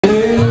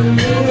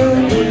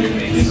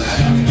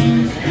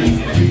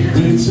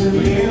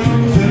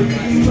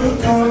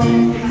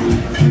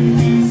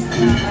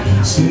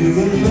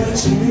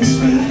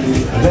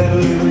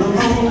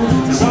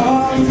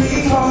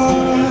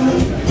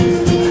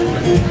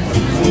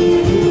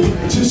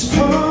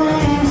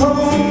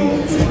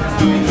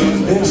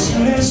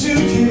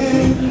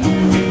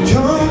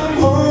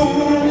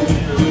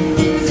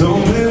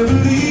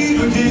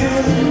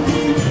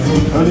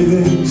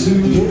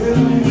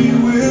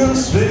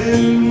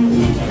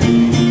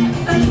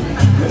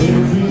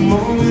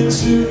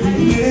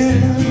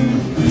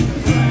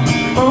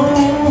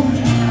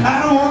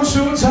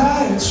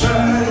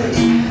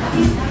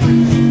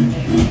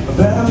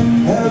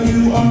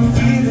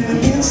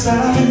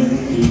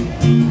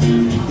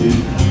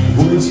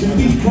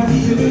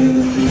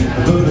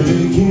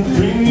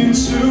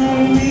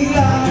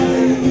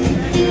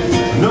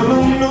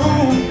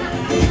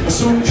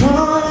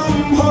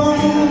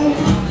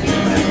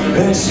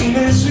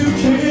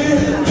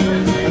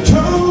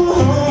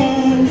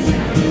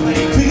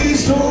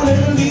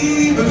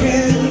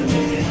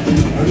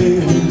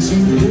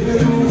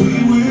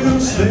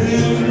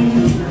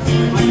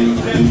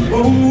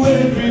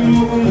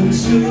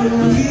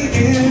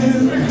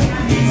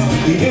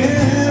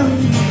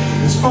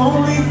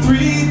only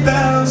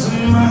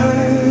 3,000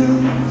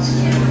 miles.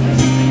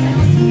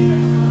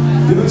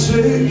 It'll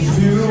take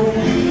you.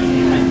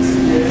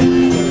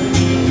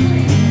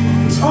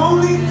 It's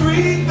only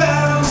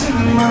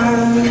 3,000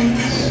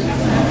 miles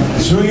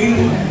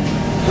between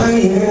my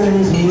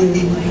hands and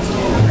you.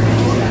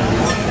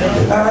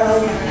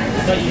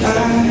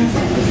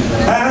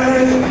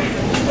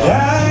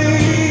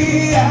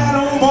 I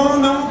don't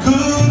want no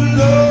good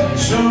luck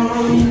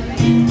charm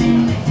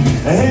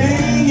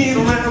hanging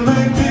around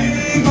my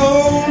big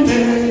old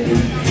neck.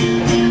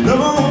 No,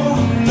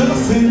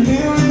 nothing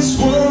in this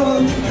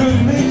world could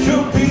make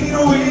your pain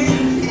away.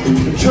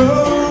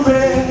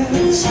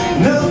 Caress,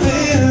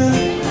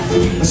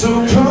 nothing. So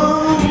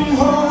come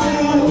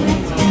home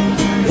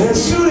as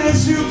soon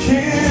as you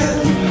can.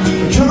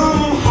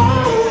 Come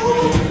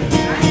home,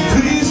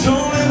 please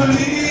don't ever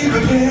leave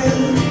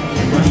again.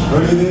 Or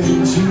that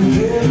you